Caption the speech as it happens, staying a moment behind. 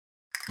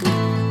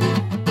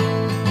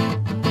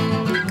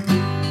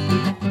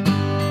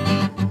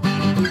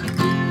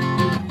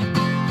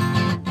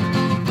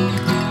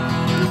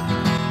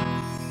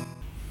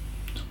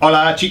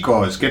Hola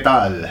chicos, ¿qué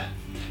tal?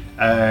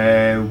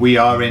 We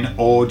are in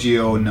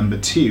audio number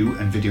 2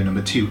 and video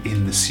number 2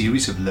 in the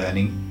series of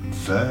learning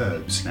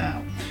verbs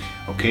now.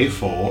 Okay,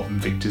 for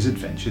Victor's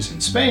Adventures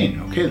in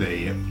Spain. Okay,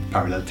 the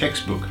parallel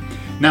textbook.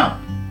 Now,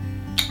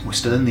 we're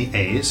still in the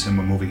A's and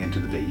we're moving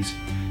into the B's.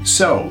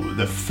 So,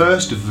 the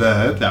first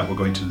verb that we're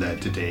going to learn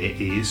today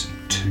is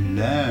to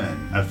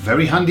learn. A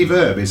very handy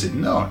verb, is it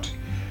not?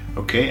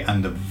 Okay,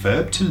 and the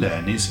verb to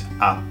learn is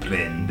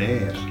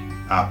aprender.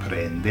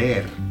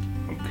 Aprender.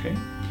 Okay.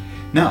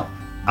 Now,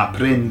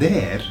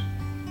 aprender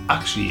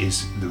actually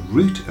is the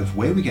root of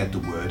where we get the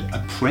word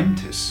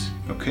apprentice.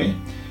 Okay.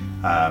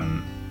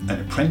 An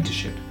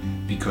apprenticeship,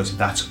 because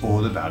that's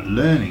all about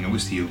learning. It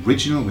was the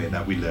original way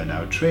that we learn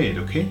our trade,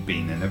 okay,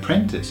 being an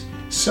apprentice.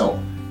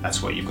 So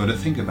that's what you've got to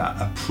think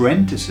about.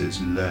 Apprentices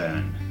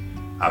learn.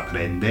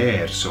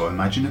 Aprender. So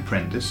imagine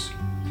apprentice,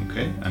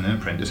 okay, and an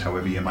apprentice,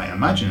 however you might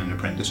imagine an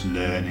apprentice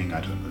learning,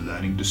 I don't know,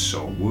 learning to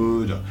saw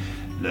wood or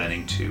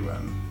learning to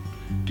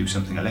do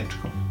something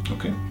electrical,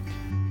 okay.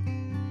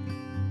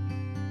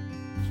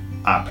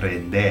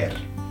 Aprender.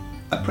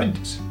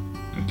 Apprentice.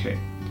 Okay.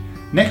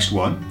 Next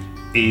one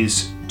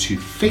is to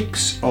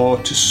fix or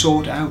to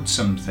sort out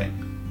something,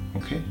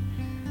 okay,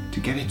 to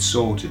get it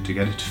sorted, to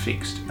get it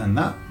fixed, and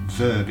that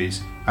verb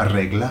is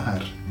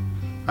arreglar.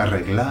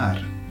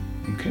 Arreglar.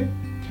 Okay.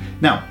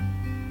 Now,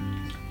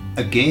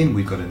 again,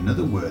 we've got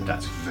another word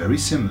that's very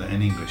similar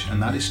in English, and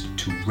that is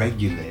to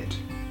regulate.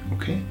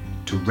 Okay,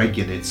 to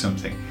regulate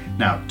something.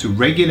 Now, to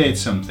regulate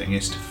something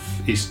is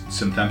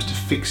sometimes to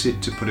fix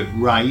it, to put it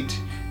right,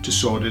 to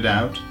sort it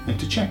out, and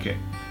to check it.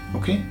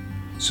 Okay,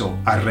 so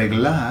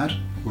arreglar.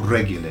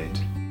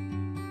 Regulate.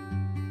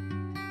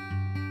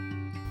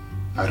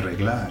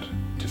 Arreglar.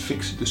 To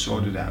fix it, to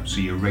sort it out.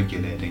 So you're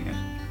regulating it.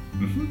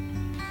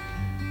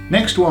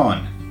 Next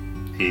one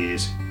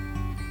is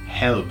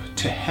help.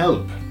 To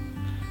help.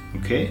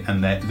 Okay,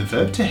 and the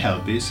verb to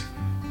help is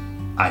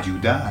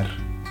ayudar.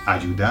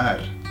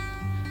 Ayudar.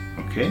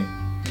 Okay,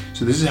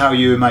 so this is how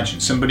you imagine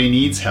somebody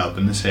needs help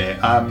and they say,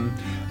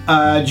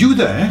 you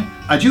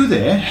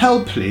there,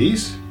 help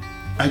please.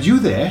 You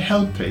there,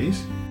 help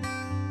please.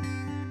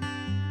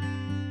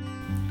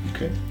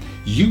 Okay.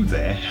 You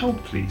there,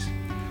 help please.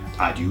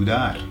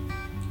 Ayudar.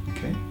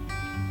 Okay.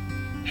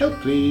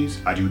 Help please.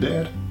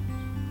 Ayudar.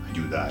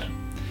 Ayudar.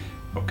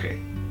 Okay.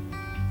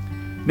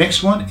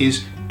 Next one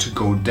is to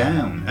go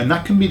down, and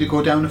that can be to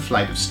go down a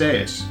flight of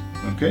stairs.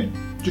 Okay.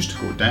 Just to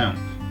go down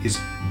is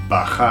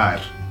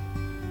bajar.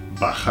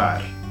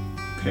 Bajar.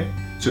 Okay.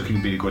 So it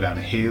can be to go down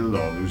a hill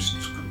or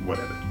just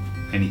whatever,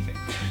 anything.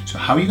 So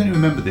how you're going to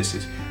remember this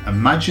is,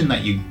 imagine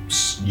that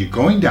you're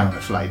going down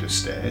a flight of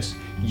stairs,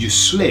 you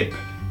slip,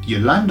 you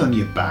land on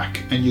your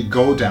back, and you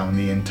go down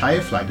the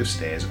entire flight of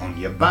stairs on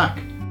your back.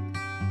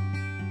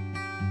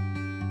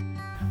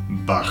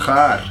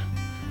 Bajar.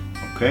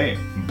 Okay,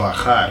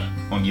 bajar,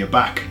 on your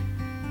back.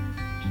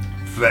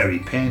 Very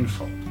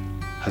painful.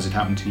 Has it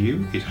happened to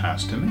you? It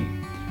has to me.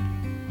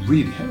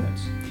 Really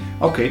hurts.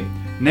 Okay,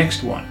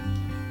 next one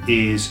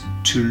is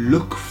to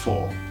look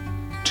for.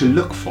 To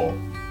look for.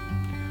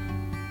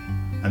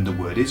 And the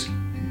word is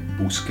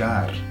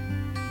buscar.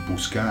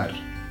 Buscar.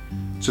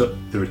 So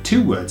there are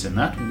two words in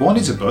that. One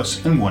is a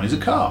bus and one is a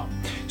car.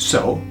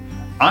 So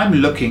I'm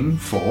looking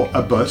for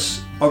a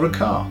bus or a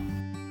car.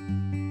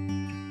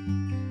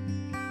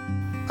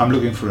 I'm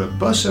looking for a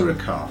bus or a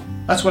car.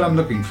 That's what I'm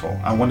looking for.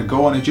 I want to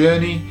go on a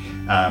journey.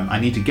 I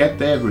need to get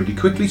there really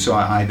quickly, so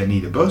I either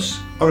need a bus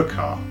or a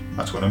car.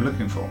 That's what I'm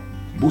looking for.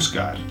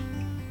 Buscar.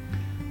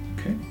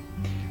 Okay.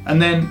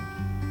 And then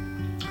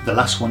the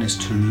last one is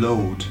to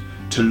load.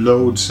 To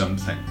load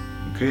something.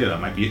 Okay, that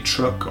might be a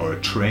truck or a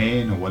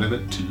train or whatever,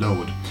 to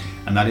load.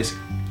 And that is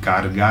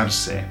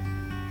cargarse.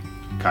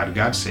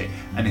 Cargarse.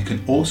 And it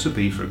can also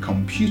be for a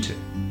computer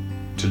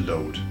to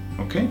load.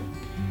 Okay?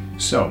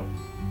 So,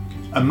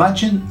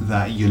 imagine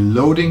that you're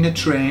loading a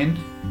train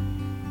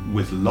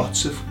with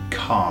lots of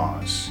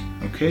cars.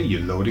 Okay,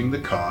 you're loading the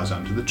cars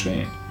onto the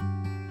train.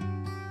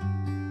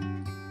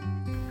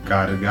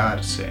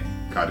 Cargarse.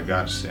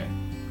 Cargarse.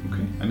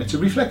 Okay, and it's a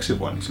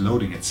reflexive one. It's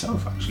loading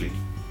itself actually.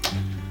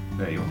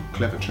 There you go,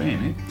 clever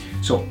train, eh?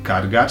 So,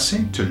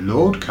 cargarse, to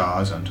load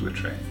cars onto a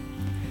train.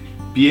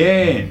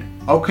 Bien.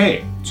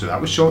 Okay, so that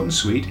was short and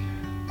sweet.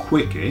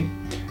 Quick, eh?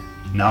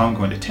 Now I'm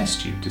going to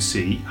test you to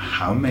see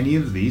how many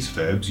of these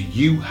verbs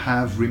you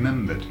have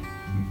remembered.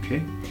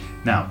 Okay?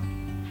 Now,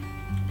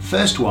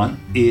 first one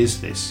is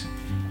this.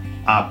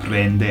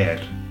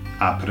 Aprender.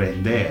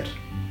 Aprender.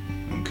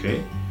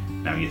 Okay?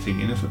 Now you're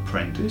thinking of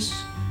apprentice.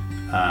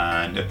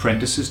 And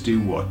apprentices do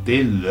what?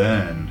 They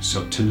learn.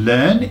 So to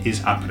learn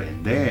is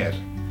aprender.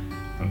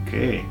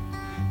 Okay.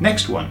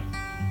 Next one.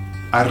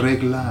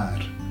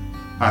 Arreglar.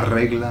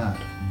 Arreglar.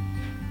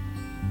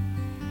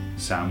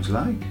 Sounds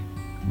like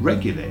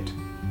regulate.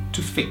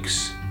 To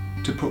fix.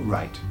 To put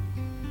right.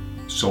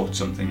 Sort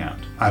something out.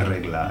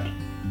 Arreglar.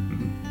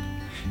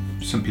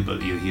 Some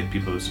people, you hear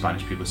people,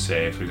 Spanish people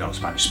say, for example,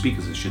 Spanish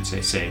speakers I should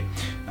say,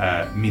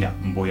 mira,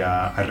 voy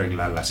a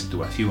arreglar la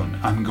situación.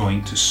 I'm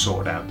going to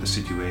sort out the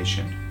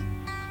situation.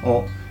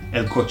 Or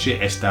El coche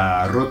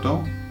está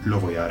roto, lo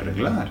voy a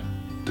arreglar.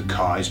 The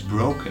car is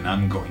broken,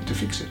 I'm going to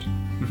fix it.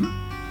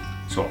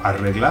 So,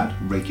 arreglar,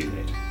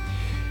 regulate.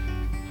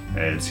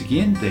 El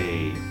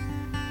siguiente,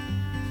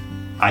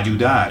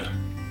 ayudar,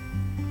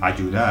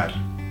 ayudar.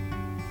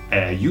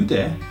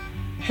 Ayude,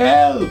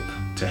 help,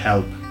 to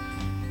help.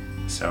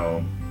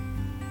 So,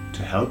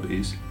 to help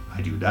is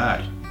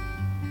ayudar.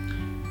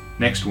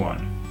 Next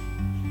one,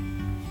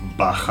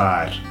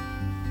 bajar,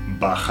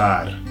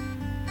 bajar.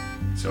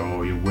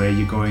 So where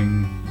you're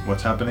going,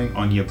 what's happening?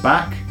 On your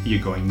back,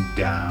 you're going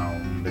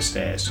down the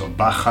stairs. So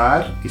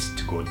bajar is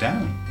to go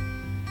down.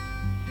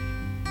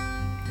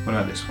 What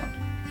about this one?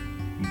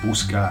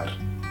 Buscar,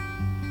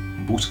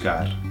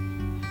 buscar.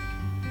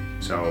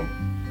 So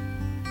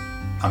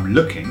I'm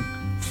looking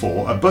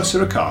for a bus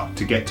or a car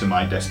to get to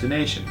my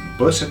destination.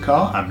 Bus or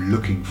car, I'm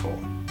looking for.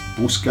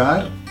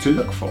 Buscar, to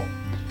look for.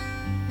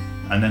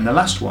 And then the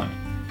last one,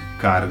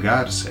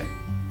 cargarse,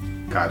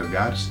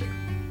 cargarse.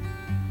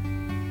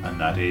 And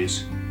that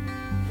is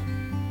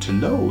to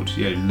load.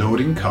 Yeah,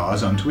 loading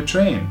cars onto a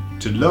train.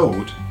 To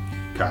load,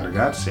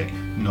 cargarse.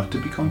 Not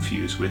to be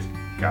confused with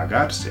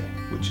cargarse,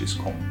 which is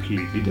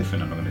completely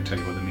different. I'm not going to tell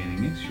you what the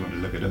meaning is. If you want to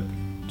look it up,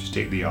 just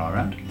take the R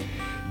out.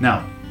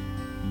 Now,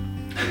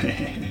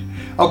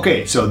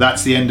 okay, so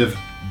that's the end of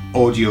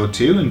audio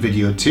 2 and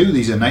video 2.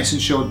 These are nice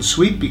and short and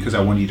sweet because I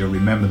want you to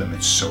remember them.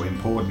 It's so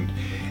important.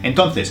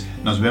 Entonces,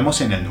 nos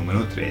vemos en el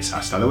número 3.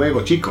 Hasta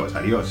luego, chicos.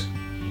 Adiós.